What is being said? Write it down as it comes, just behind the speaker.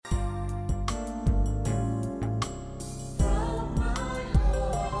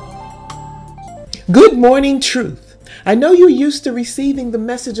Good morning, truth. I know you're used to receiving the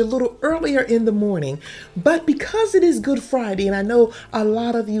message a little earlier in the morning, but because it is Good Friday and I know a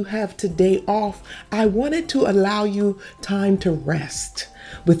lot of you have today off, I wanted to allow you time to rest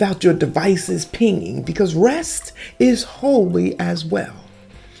without your devices pinging, because rest is holy as well.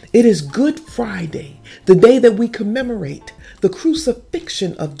 It is Good Friday, the day that we commemorate the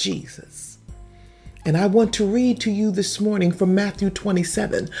crucifixion of Jesus. And I want to read to you this morning from Matthew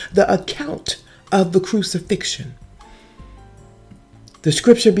 27, the account of the crucifixion. The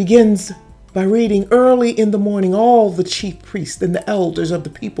scripture begins by reading, early in the morning, all the chief priests and the elders of the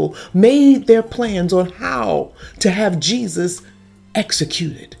people made their plans on how to have Jesus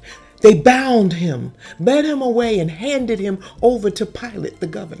executed. They bound him, led him away, and handed him over to Pilate, the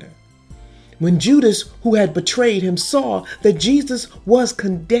governor. When Judas, who had betrayed him, saw that Jesus was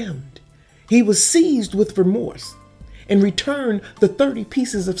condemned, he was seized with remorse and returned the 30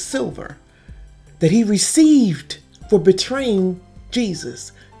 pieces of silver that he received for betraying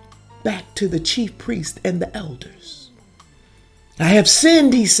Jesus back to the chief priest and the elders. I have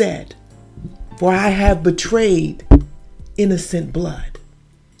sinned, he said, for I have betrayed innocent blood.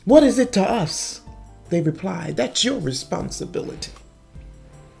 What is it to us? They replied. That's your responsibility.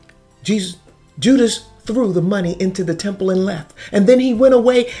 Judas threw the money into the temple and left, and then he went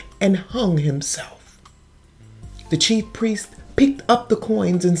away and hung himself. The chief priest picked up the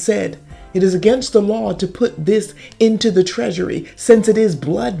coins and said, "It is against the law to put this into the treasury, since it is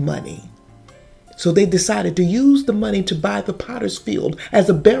blood money." So they decided to use the money to buy the potter's field as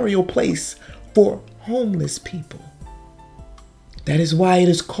a burial place for homeless people. That is why it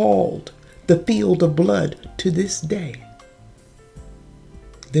is called the field of blood to this day.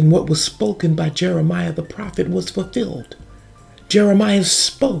 Then what was spoken by Jeremiah the prophet was fulfilled. Jeremiah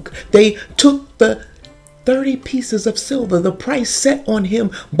spoke. They took the 30 pieces of silver, the price set on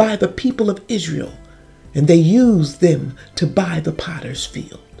him by the people of Israel, and they used them to buy the potter's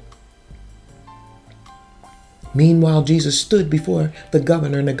field. Meanwhile, Jesus stood before the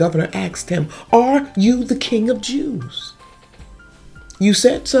governor, and the governor asked him, "Are you the King of Jews?" "You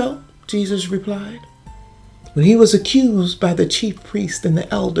said so," Jesus replied. When he was accused by the chief priests and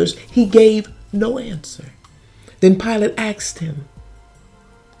the elders, he gave no answer. Then Pilate asked him,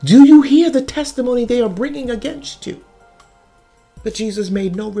 "Do you hear the testimony they are bringing against you?" But Jesus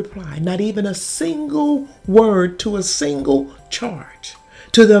made no reply, not even a single word to a single charge,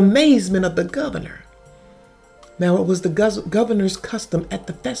 to the amazement of the governor. Now it was the governor's custom at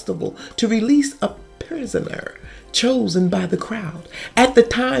the festival to release a prisoner chosen by the crowd. At the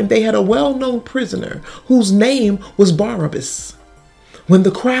time, they had a well-known prisoner whose name was Barabbas. When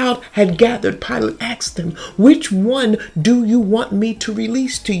the crowd had gathered, Pilate asked them, "Which one do you want me to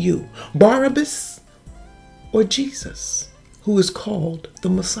release to you, Barabbas or Jesus, who is called the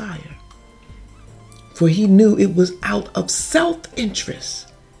Messiah?" For he knew it was out of self-interest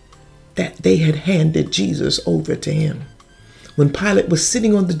that they had handed Jesus over to him. When Pilate was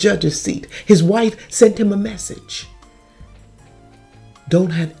sitting on the judge's seat, his wife sent him a message.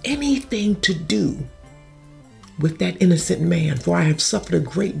 "Don't have anything to do with that innocent man, for I have suffered a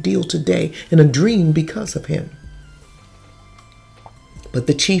great deal today in a dream because of him." But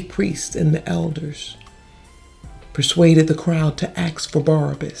the chief priests and the elders persuaded the crowd to ask for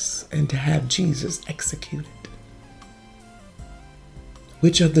Barabbas and to have Jesus executed.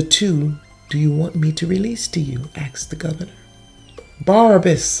 "Which of the two do you want me to release to you?" asked the governor.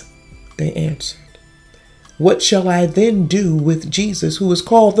 "Barabbas," they answered. "What shall I then do with Jesus, who is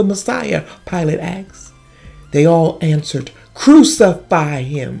called the Messiah?" Pilate asked. They all answered, "Crucify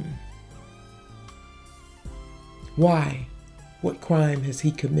him." "Why? What crime has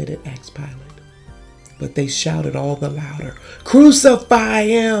he committed?" asked Pilate. But they shouted all the louder, "Crucify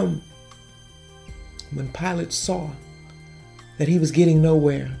him!" When Pilate saw that he was getting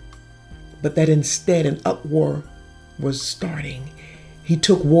nowhere, but that instead an uproar was starting, he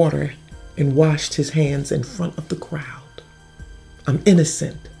took water and washed his hands in front of the crowd. "I'm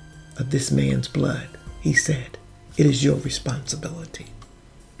innocent of this man's blood," he said. "It is your responsibility."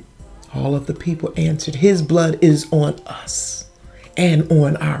 All of the people answered, "His blood is on us and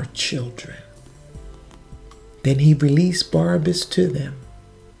on our children." Then he released Barabbas to them,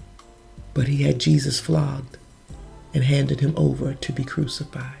 but he had Jesus flogged and handed him over to be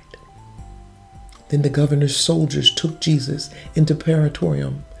crucified. Then the governor's soldiers took Jesus into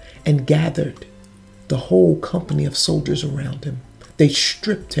Praetorium and gathered the whole company of soldiers around him. They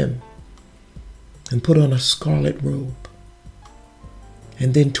stripped him and put on a scarlet robe,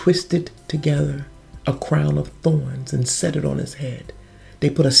 and then twisted together a crown of thorns and set it on his head. They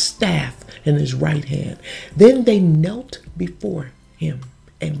put a staff in his right hand. Then they knelt before him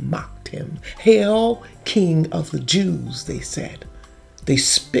and mocked him. "Hail, King of the Jews," they said. They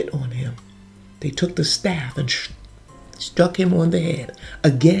spit on him. They took the staff and struck him on the head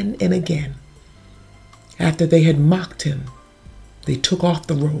again and again. After they had mocked him, they took off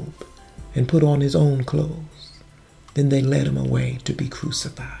the robe and put on his own clothes. Then they led him away to be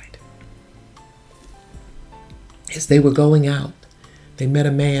crucified. As they were going out, they met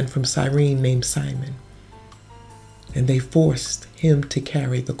a man from Cyrene named Simon, and they forced him to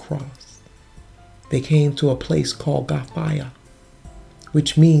carry the cross. They came to a place called Golgotha,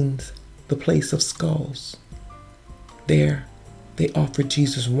 which means the place of skulls. There, they offered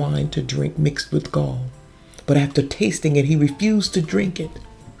Jesus wine to drink mixed with gall, but after tasting it, he refused to drink it.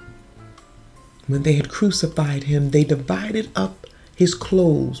 When they had crucified him, they divided up his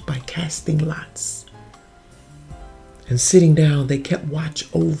clothes by casting lots. And sitting down, they kept watch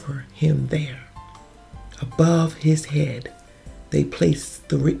over him there. Above his head, they placed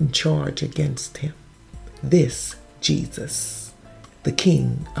the written charge against him: "This Jesus, the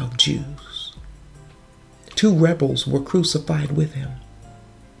King of Jews." 2 rebels were crucified with him,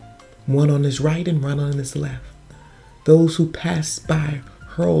 one on his right and one on his left. Those who passed by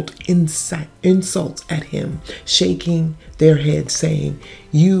hurled insults at him, shaking their heads, saying,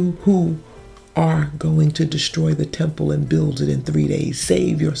 "You who are going to destroy the temple and build it in 3 days,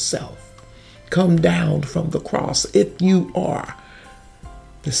 save yourself. Come down from the cross if you are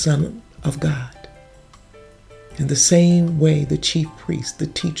the Son of God." In the same way, the chief priests, the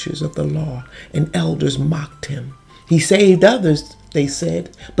teachers of the law, and elders mocked him. "He saved others," they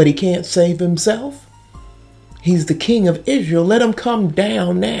said, "but he can't save himself. He's the King of Israel. Let him come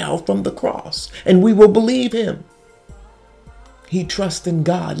down now from the cross, and we will believe him. He trusts in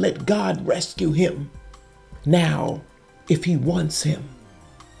God. Let God rescue him now if he wants him.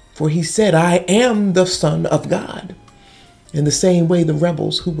 For he said, 'I am the Son of God.'" In the same way, the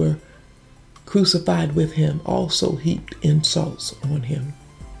rebels who were crucified with him also heaped insults on him.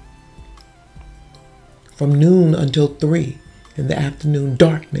 From noon until 3 in the afternoon,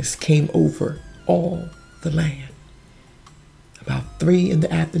 darkness came over all the land. About 3 in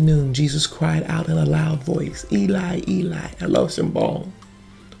the afternoon, Jesus cried out in a loud voice, "Eli, Eli, lama sabachthani,"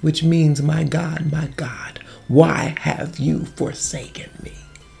 which means, my God, why have you forsaken me?"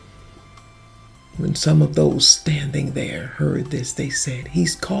 When some of those standing there heard this, they said,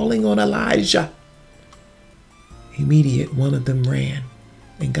 "He's calling on Elijah." Immediate, one of them ran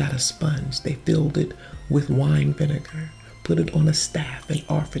and got a sponge. They filled it with wine vinegar, put it on a staff, and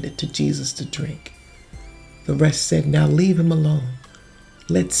offered it to Jesus to drink. The rest said, "Now leave him alone.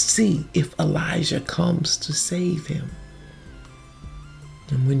 Let's see if Elijah comes to save him."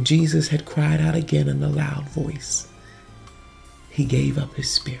 And when Jesus had cried out again in a loud voice, he gave up his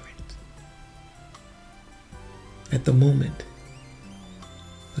spirit. At the moment,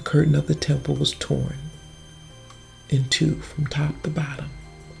 the curtain of the temple was torn in 2 from top to bottom.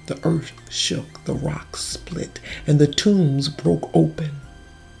 The earth shook, the rocks split, and the tombs broke open.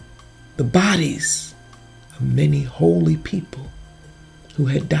 The bodies of many holy people who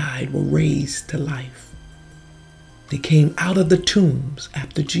had died were raised to life. They came out of the tombs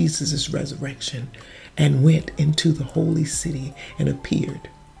after Jesus' resurrection and went into the holy city and appeared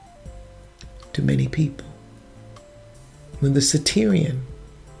to many people. When the centurion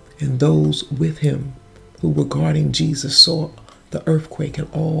and those with him who were guarding Jesus saw the earthquake and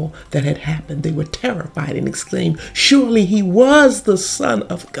all that had happened, they were terrified and exclaimed, "Surely he was the Son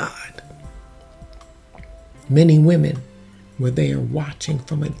of God." Many women were there watching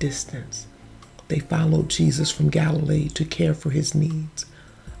from a distance. They followed Jesus from Galilee to care for his needs.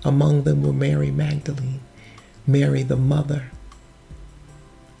 Among them were Mary Magdalene, Mary the mother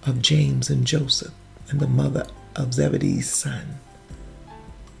of James and Joseph, and the mother of Zebedee's son.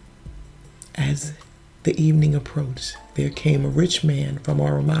 As the evening approached, there came a rich man from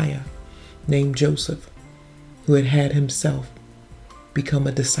Arimathea named Joseph, who had himself become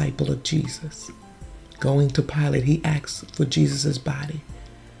a disciple of Jesus. Going to Pilate, he asked for Jesus' body,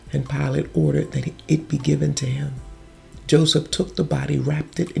 and Pilate ordered that it be given to him. Joseph took the body,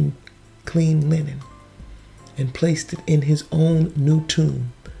 wrapped it in clean linen, and placed it in his own new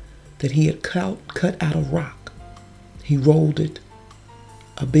tomb that he had cut out of rock. He rolled it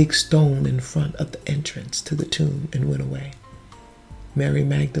a big stone in front of the entrance to the tomb and went away. Mary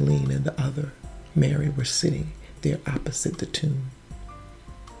Magdalene and the other Mary were sitting there opposite the tomb.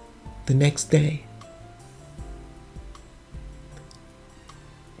 The next day,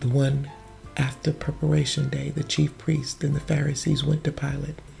 the one after preparation day, the chief priests and the Pharisees went to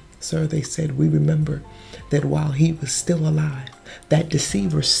Pilate Sir, they said, we remember that while he was still alive, that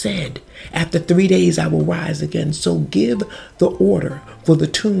deceiver said, after 3 days I will rise again. So give the order for the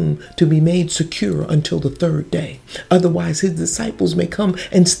tomb to be made secure until the 3rd day. Otherwise, his disciples may come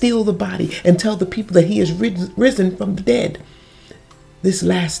and steal the body and tell the people that he has risen from the dead. This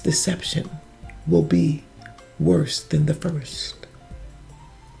last deception will be worse than the first.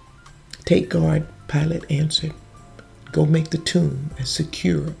 Take guard, Pilate answered. Go make the tomb as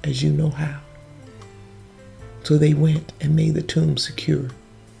secure as you know how. So they went and made the tomb secure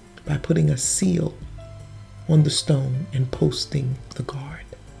by putting a seal on the stone and posting the guard.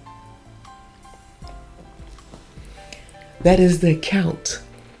 That is the account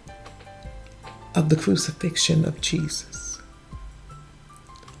of the crucifixion of Jesus.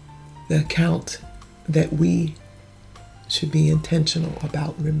 The account that we should be intentional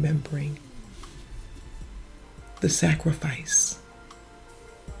about remembering. The sacrifice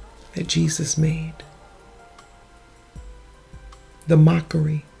that Jesus made. The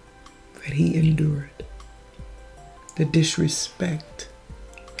mockery that he endured. The disrespect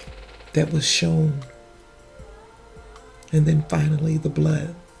that was shown. And then finally the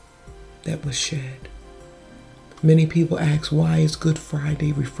blood that was shed. Many people ask, why is Good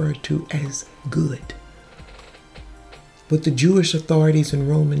Friday referred to as good? What the Jewish authorities and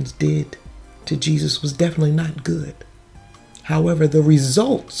Romans did to Jesus was definitely not good. However, the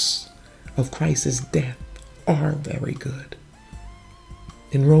results of Christ's death are very good.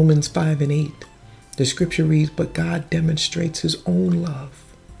 In Romans 5:8, the scripture reads, but God demonstrates his own love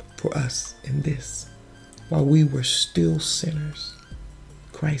for us in this. While we were still sinners,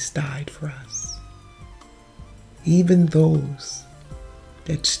 Christ died for us. Even those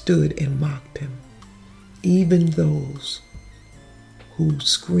that stood and mocked him, even those who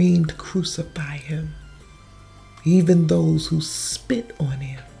screamed, crucify him, even those who spit on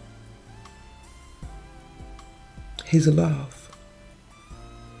him, his love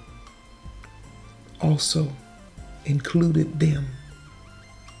also included them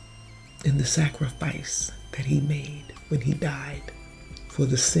in the sacrifice that he made when he died for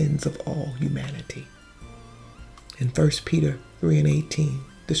the sins of all humanity. In 1 Peter 3:18,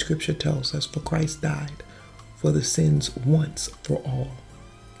 the scripture tells us, for Christ died for the sins once for all,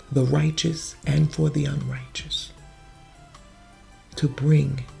 the righteous and for the unrighteous, to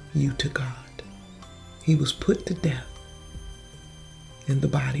bring you to God. He was put to death in the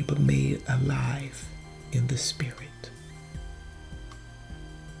body, but made alive in the spirit.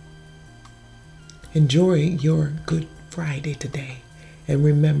 Enjoy your Good Friday today. And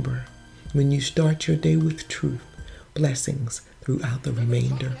remember, when you start your day with truth, blessings throughout the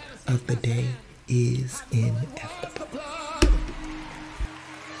remainder of the day is inevitable.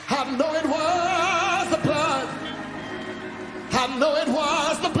 I know it was the blood. I know it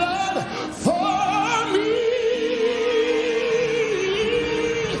was the blood for me.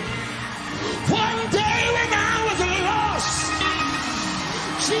 One day when I was lost,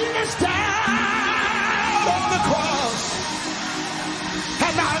 Jesus died on the cross.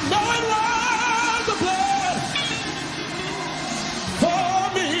 And I know it was the blood for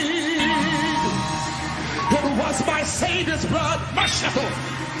me. It was my Savior's blood, my shepherd.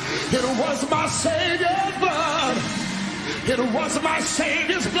 It was my Savior's blood. It was my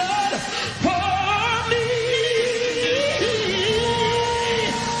Savior's blood for me.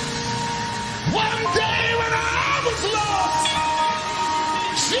 One day when I was lost,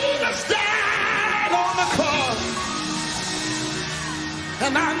 Jesus died on the cross.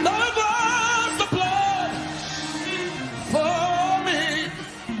 And I know it was the blood for me.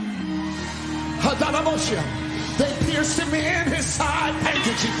 They pierced him in his side. Thank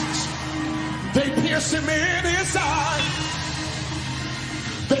you, Jesus. They pierced him in his side.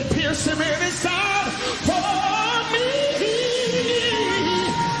 They pierced him in his side for me.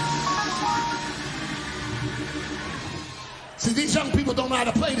 See, these young people don't know how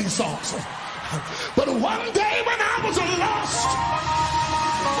to play these songs. But one day when I was lost,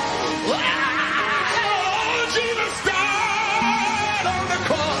 oh, Jesus died on the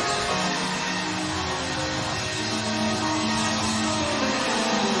cross.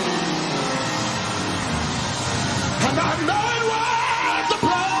 And I know it was the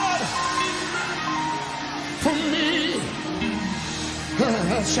blood for me.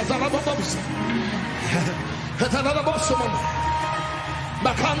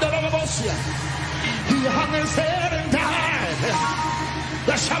 He hung his head and died.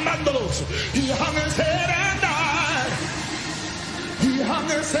 He hung his head and died. He hung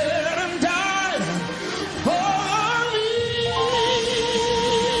his head and died for me.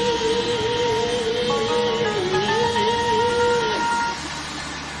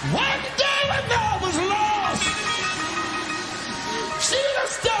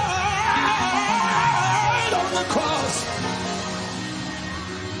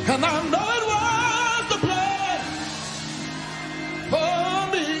 And I know it was the blood for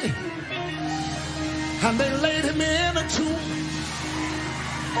me. And they laid him in a tomb.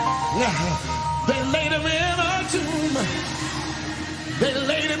 They laid him in a tomb. They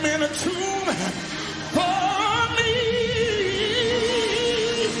laid him in a tomb for me.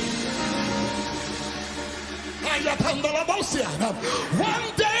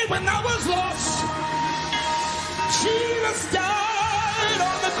 One day when I was lost, Jesus died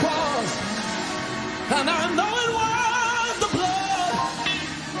on the cross. And I know it was the blood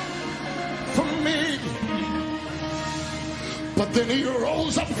for me. But then he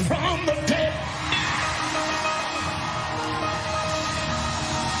rose up from the dead.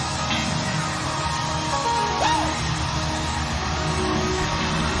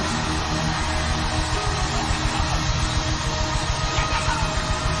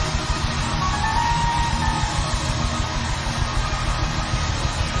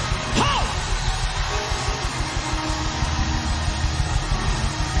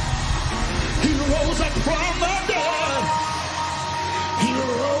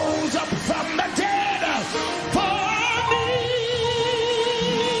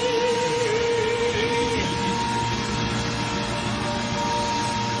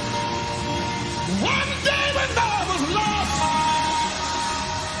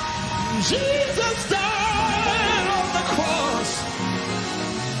 Jesus died on the cross.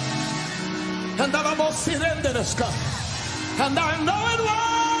 And I'm going to sit in this cup. And I know it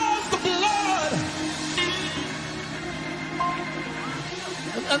was the blood.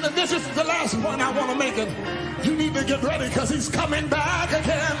 And this is the last point I want to make it. You need to get ready because he's coming back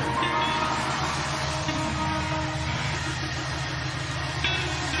again.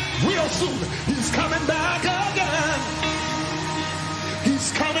 Real soon, he's coming back again.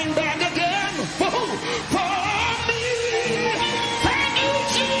 He's coming back again. For who? For me. Thank you,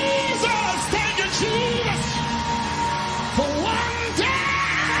 Jesus. Thank you, Jesus. For one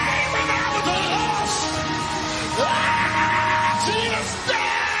day when I was lost, Jesus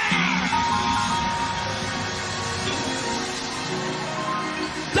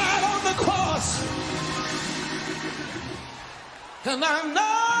died on the cross. And I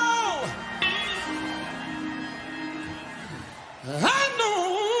know